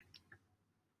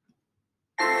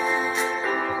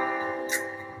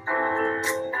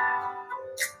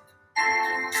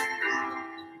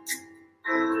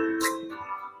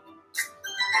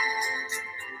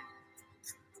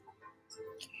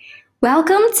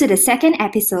Welcome to the second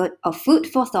episode of Food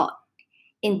for Thought.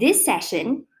 In this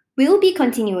session, we'll be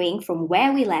continuing from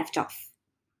where we left off.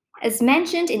 As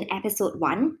mentioned in episode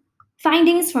 1,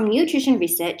 findings from nutrition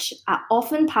research are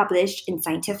often published in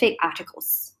scientific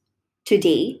articles.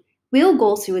 Today, we'll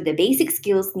go through the basic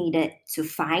skills needed to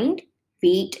find,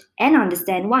 read, and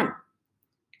understand one.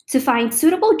 To find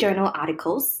suitable journal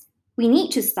articles, we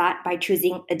need to start by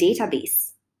choosing a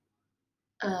database.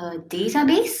 A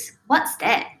database? What's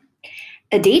that?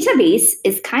 A database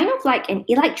is kind of like an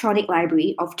electronic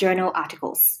library of journal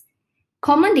articles.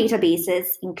 Common databases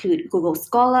include Google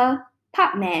Scholar,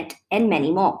 PubMed, and many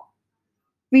more.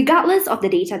 Regardless of the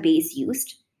database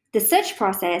used, the search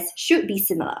process should be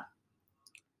similar.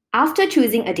 After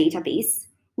choosing a database,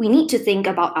 we need to think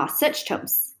about our search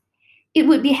terms. It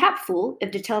would be helpful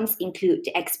if the terms include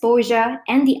the exposure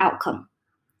and the outcome.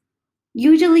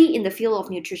 Usually in the field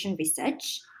of nutrition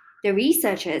research, the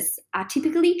researchers are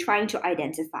typically trying to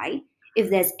identify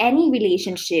if there's any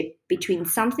relationship between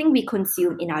something we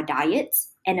consume in our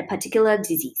diets and a particular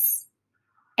disease.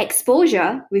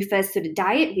 Exposure refers to the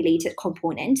diet-related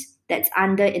component that's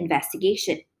under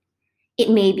investigation.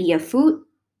 It may be a food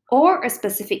or a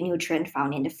specific nutrient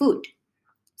found in the food.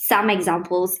 Some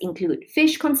examples include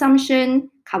fish consumption,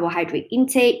 carbohydrate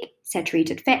intake,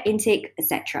 saturated fat intake,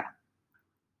 etc.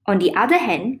 On the other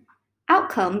hand,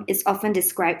 outcome is often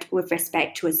described with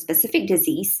respect to a specific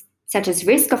disease, such as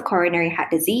risk of coronary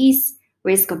heart disease,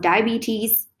 risk of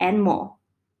diabetes, and more.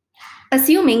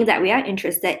 Assuming that we are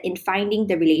interested in finding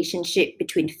the relationship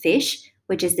between fish,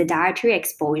 which is the dietary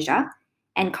exposure,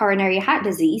 and coronary heart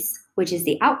disease, which is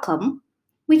the outcome,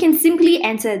 we can simply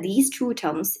enter these two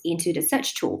terms into the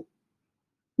search tool.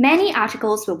 Many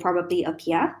articles will probably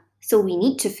appear, so we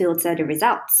need to filter the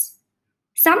results.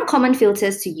 Some common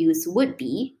filters to use would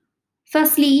be: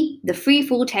 firstly, the free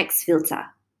full text filter.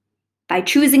 By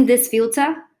choosing this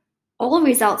filter, all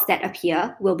results that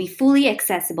appear will be fully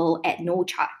accessible at no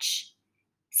charge.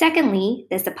 Secondly,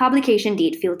 there's the publication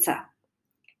date filter.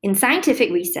 In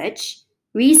scientific research,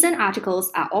 recent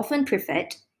articles are often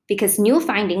preferred because new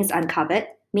findings uncovered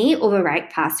may override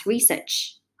past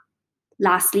research.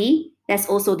 Lastly, there's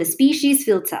also the species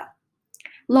filter.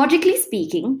 Logically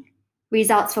speaking,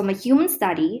 results from a human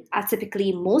study are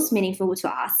typically most meaningful to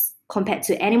us compared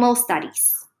to animal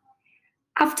studies.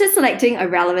 After selecting a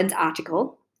relevant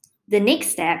article, the next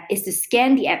step is to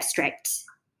scan the abstract.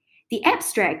 The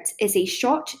abstract is a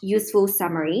short, useful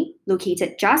summary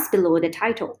located just below the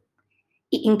title.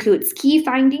 It includes key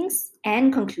findings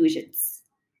and conclusions.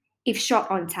 If short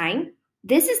on time,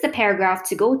 this is the paragraph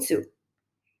to go to.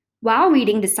 While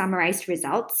reading the summarized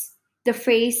results, the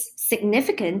phrase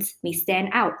 "significant" may stand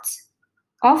out.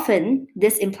 Often,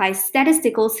 this implies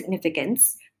statistical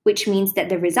significance, which means that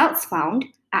the results found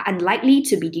are unlikely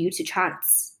to be due to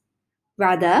chance.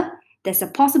 Rather, there's a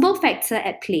possible factor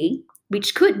at play,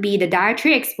 which could be the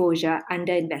dietary exposure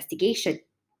under investigation.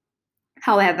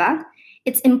 However,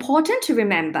 it's important to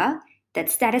remember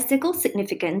that statistical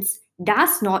significance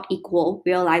does not equal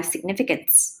real-life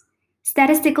significance.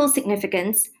 Statistical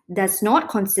significance does not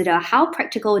consider how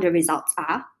practical the results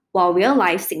are, while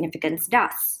real-life significance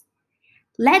does.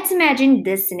 Let's imagine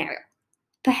this scenario.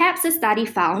 Perhaps a study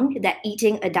found that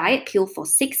eating a diet pill for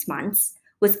 6 months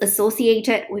was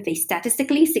associated with a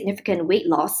statistically significant weight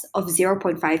loss of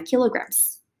 0.5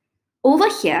 kilograms. Over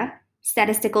here,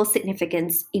 statistical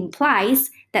significance implies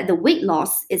that the weight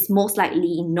loss is most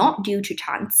likely not due to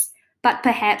chance, but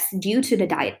perhaps due to the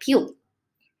diet pill.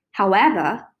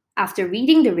 However, after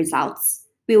reading the results,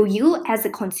 will you as a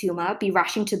consumer be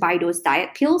rushing to buy those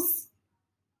diet pills?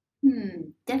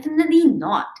 Definitely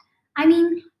not. I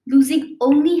mean, losing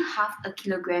only half a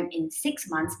kilogram in 6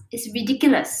 months is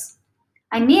ridiculous.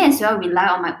 I may as well rely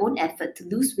on my own effort to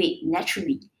lose weight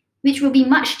naturally, which will be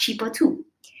much cheaper too.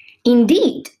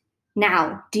 Indeed.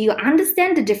 Now, do you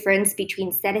understand the difference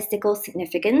between statistical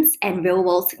significance and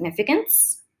real-world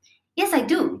significance? Yes, I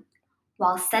do.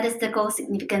 While statistical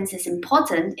significance is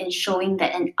important in showing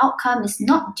that an outcome is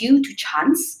not due to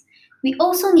chance, we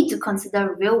also need to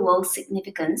consider real-world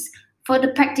significance for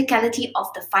the practicality of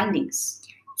the findings.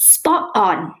 Spot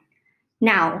on.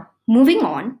 Now, moving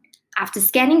on, after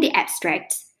scanning the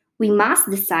abstract, we must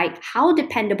decide how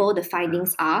dependable the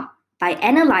findings are by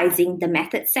analyzing the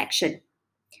methods section.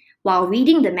 While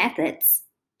reading the methods,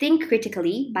 think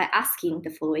critically by asking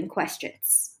the following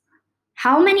questions.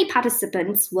 How many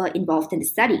participants were involved in the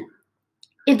study?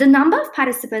 If the number of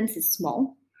participants is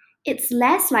small, it's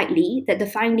less likely that the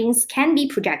findings can be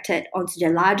projected onto the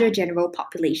larger general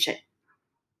population.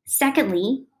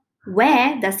 Secondly,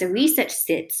 where does the research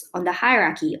sit on the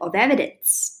hierarchy of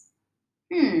evidence?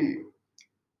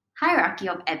 Hierarchy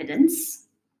of evidence.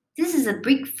 This is a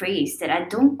big phrase that I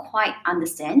don't quite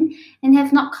understand and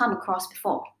have not come across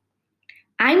before.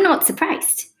 I'm not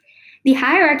surprised. The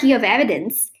hierarchy of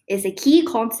evidence is a key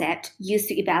concept used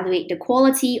to evaluate the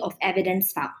quality of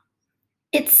evidence found.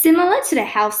 It's similar to the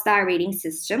health star rating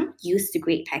system used to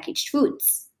grade packaged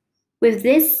foods. With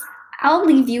this, I'll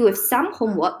leave you with some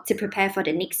homework to prepare for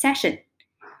the next session.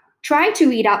 Try to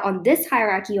read up on this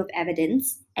hierarchy of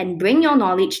evidence and bring your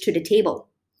knowledge to the table.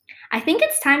 I think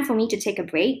it's time for me to take a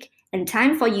break and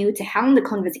time for you to helm the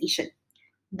conversation.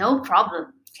 No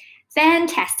problem.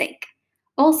 Fantastic!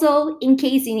 Also, in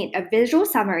case you need a visual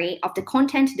summary of the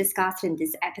content discussed in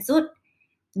this episode,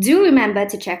 do remember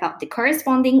to check out the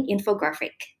corresponding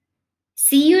infographic.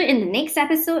 See you in the next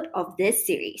episode of this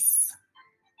series.